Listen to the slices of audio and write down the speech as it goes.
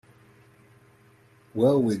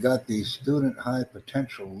Well, we got these student high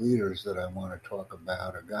potential leaders that I want to talk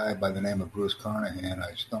about. A guy by the name of Bruce Carnahan.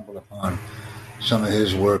 I stumbled upon some of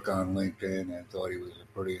his work on LinkedIn and thought he was a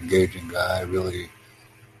pretty engaging guy. Really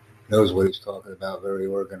knows what he's talking about, very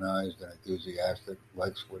organized and enthusiastic,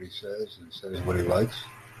 likes what he says and says what he likes.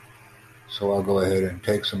 So I'll go ahead and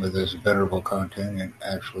take some of this venerable content and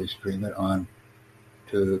actually stream it on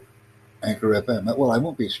to Anchor FM. Well, I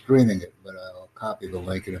won't be streaming it, but I'll copy the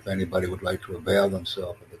link, and if anybody would like to avail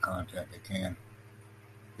themselves of the content, they can.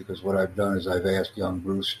 Because what I've done is I've asked young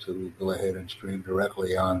Bruce to go ahead and stream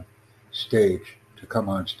directly on stage, to come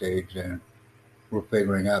on stage, and we're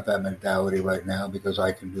figuring out that mentality right now because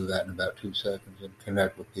I can do that in about 2 seconds and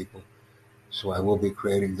connect with people. So I will be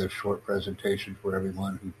creating this short presentation for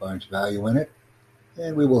everyone who finds value in it,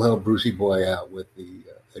 and we will help Brucey Boy out with the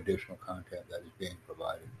additional content that is being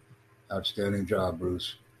provided. Outstanding job,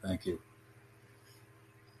 Bruce. Thank you.